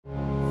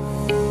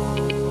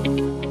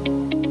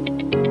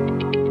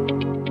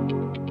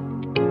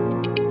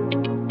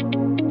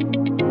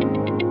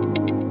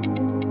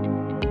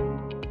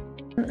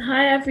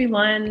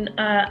everyone.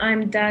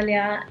 I'm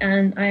Dahlia,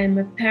 and I am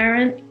a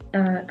parent,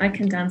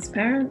 icandance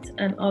parent,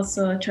 and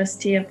also a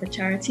trustee of the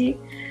charity.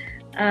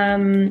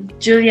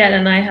 Juliet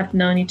and I have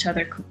known each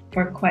other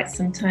for quite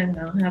some time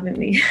now, haven't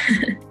we?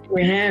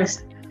 We have.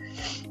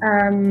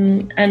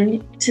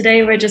 And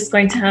today we're just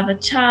going to have a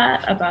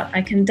chat about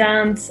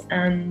icandance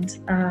and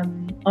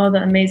all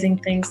the amazing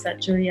things that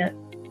Juliet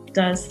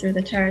does through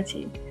the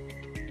charity.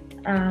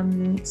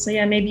 So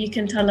yeah, maybe you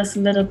can tell us a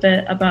little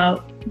bit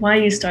about why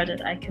you started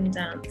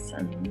icandance,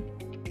 and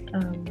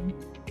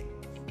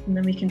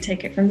then we can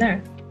take it from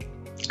there.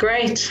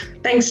 Great.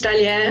 Thanks,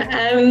 Dahlia.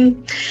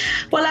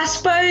 Well, I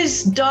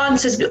suppose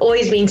dance has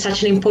always been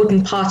such an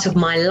important part of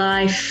my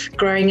life.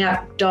 Growing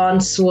up,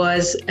 dance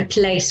was a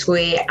place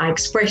where I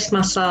expressed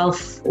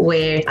myself,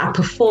 where I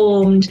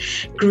performed,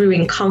 grew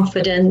in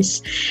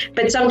confidence.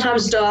 But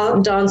sometimes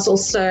dance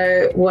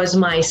also was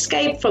my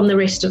escape from the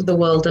rest of the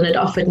world, and it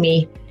offered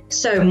me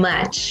so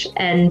much.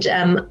 And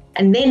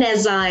then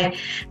as I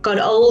got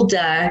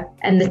older,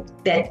 and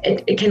that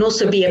it can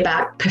also be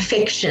about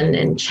perfection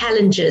and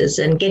challenges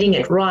and getting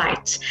it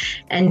right,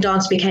 and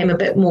dance became a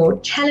bit more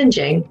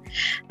challenging.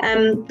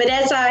 But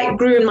as I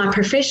grew in my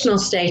professional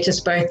status,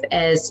 both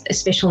as a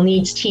special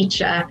needs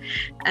teacher,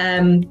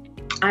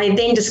 I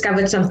then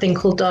discovered something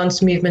called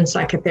dance movement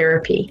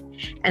psychotherapy.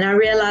 And I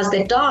realized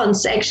that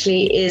dance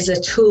actually is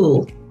a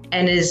tool,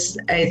 and is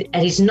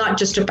not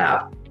just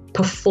about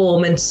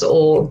performance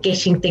or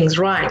getting things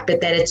right, but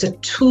that it's a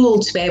tool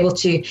to be able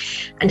to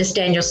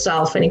understand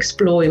yourself and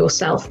explore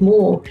yourself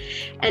more.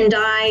 And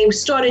I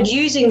started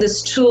using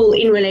this tool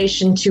in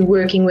relation to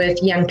working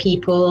with young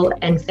people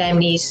and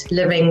families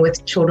living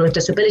with children with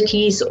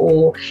disabilities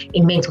or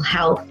in mental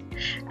health.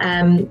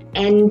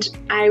 And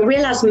I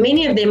realized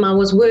many of them I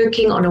was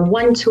working on a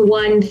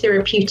one-to-one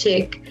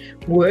therapeutic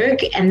work,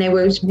 and they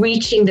were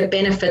reaching the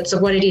benefits of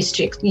what it is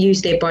to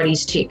use their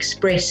bodies to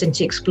express and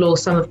to explore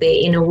some of their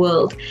inner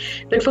world.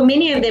 But for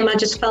many of them, I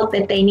just felt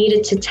that they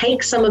needed to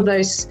take some of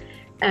those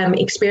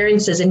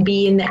experiences and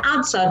be in the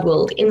outside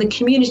world, in the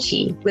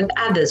community, with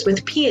others,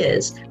 with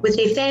peers, with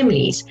their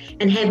families,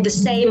 and have the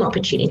same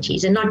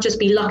opportunities, and not just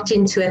be locked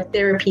into a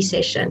therapy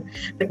session.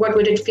 But what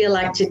would it feel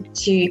like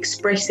to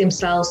express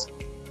themselves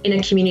in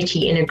a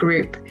community, in a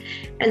group?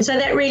 And so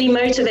that really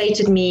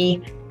motivated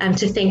me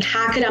to think,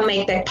 how could I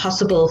make that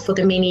possible for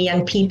the many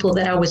young people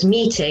that I was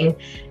meeting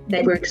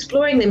that were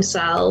exploring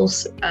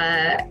themselves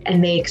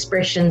and their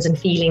expressions and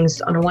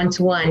feelings on a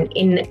one-to-one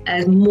in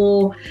a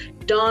more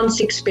dance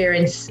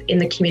experience in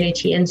the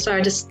community. And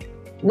so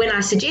when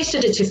I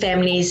suggested it to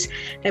families,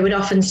 they would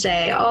often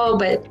say, oh,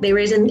 but there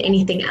isn't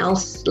anything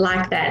else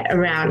like that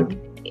around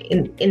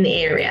in the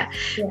area.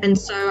 Yeah. And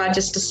so I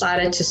just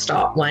decided to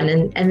start one,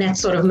 and that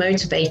sort of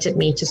motivated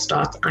me to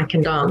start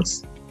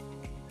icandance.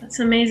 That's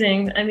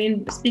amazing. I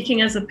mean,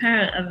 speaking as a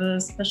parent of a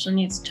special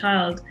needs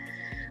child,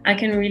 I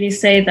can really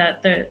say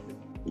that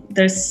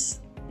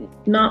there's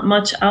not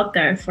much out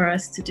there for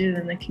us to do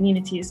in the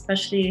community,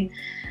 especially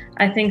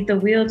I think the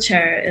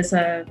wheelchair is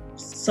a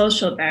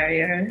social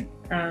barrier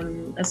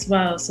as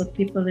well. So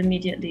people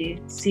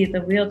immediately see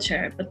the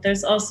wheelchair, but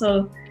there's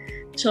also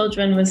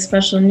children with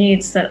special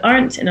needs that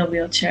aren't in a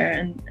wheelchair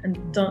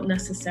and don't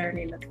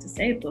necessarily look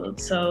disabled.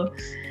 So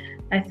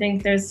I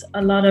think there's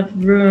a lot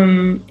of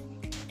room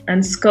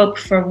and scope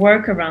for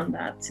work around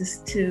that,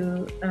 just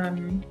to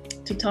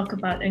talk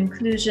about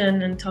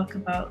inclusion and talk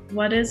about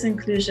what is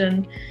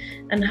inclusion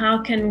and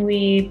how can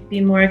we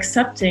be more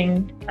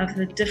accepting of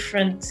the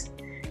different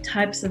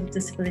types of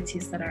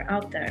disabilities that are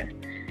out there,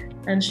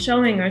 and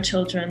showing our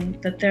children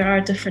that there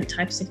are different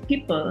types of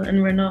people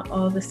and we're not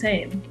all the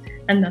same,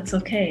 and that's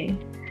okay.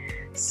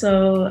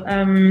 So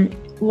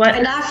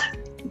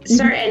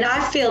and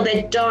I feel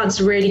that dance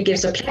really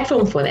gives a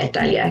platform for that,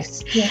 Dahlia.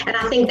 Yeah. And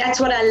I think that's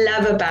what I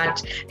love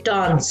about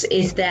dance,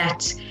 is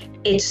that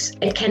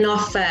it can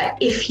offer,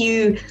 if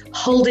you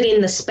hold it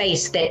in the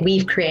space that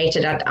we've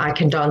created at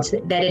icandance,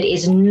 that it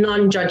is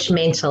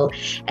non-judgmental,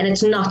 and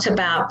it's not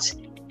about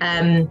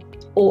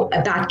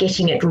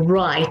getting it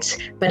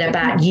right, but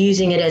about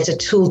using it as a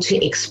tool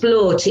to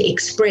explore, to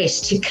express,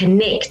 to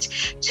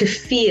connect, to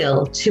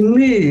feel, to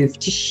move,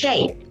 to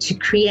shape, to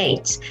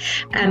create.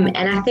 And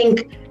I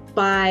think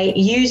by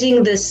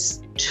using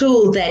this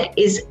tool that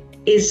is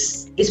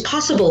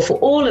possible for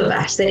all of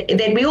us, that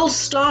we all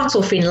start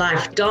off in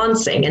life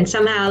dancing, and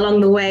somehow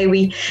along the way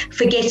we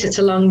forget it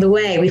along the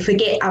way. We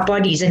forget our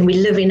bodies and we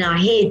live in our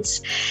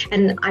heads.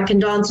 And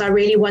icandance, I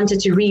really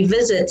wanted to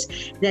revisit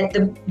that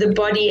the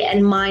body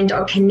and mind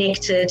are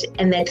connected,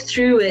 and that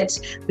through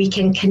it we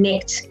can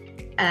connect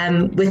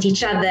with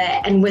each other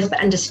and with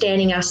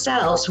understanding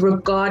ourselves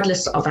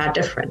regardless of our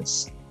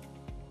difference.